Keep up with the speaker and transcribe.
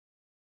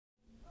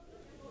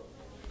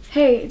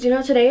Hey, do you know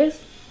what today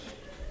is?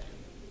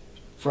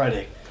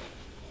 Friday.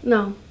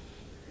 No.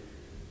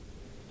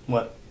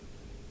 What?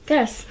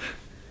 Guess.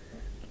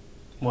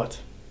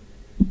 What?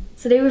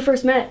 It's the day we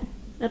first met.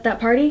 At that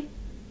party.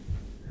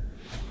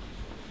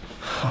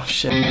 Oh,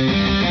 shit.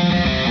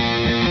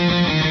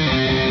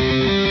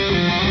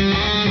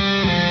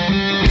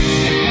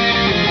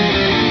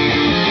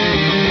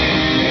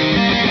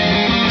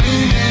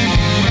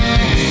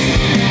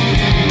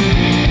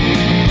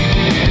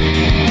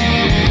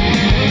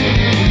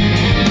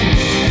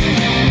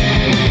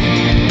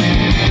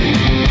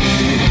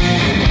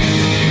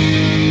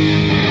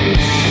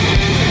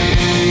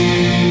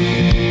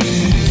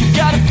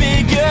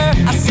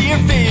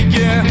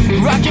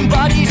 Rockin'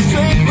 body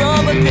straight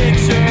from a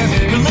picture.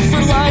 Her lips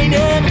are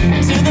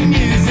lining to the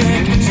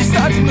music. She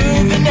starts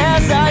moving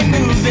as I'm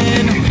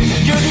moving.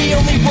 You're the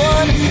only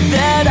one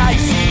that I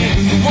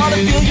see. Wanna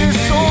feel your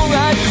soul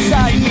right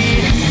beside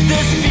me.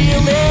 This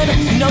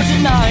feeling, no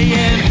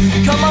denying.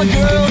 Come on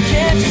girl,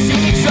 can't you see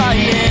me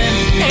trying?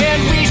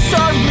 And we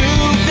start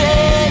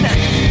moving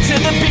to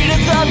the beat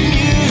of the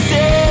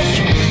music.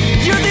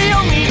 You're the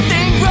only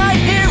thing right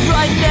here,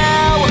 right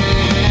now.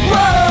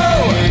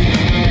 Whoa!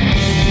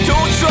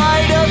 Don't try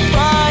to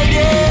fight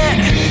it.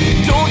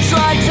 Don't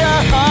try to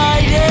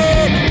hide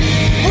it.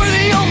 We're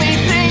the only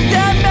thing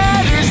that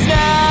matters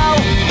now.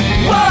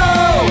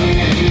 Whoa!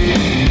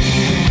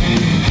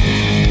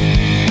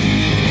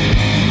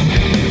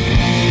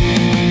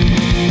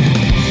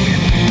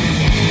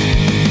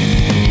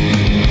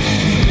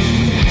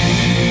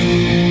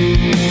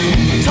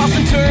 Toss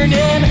and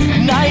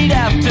turning, night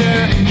after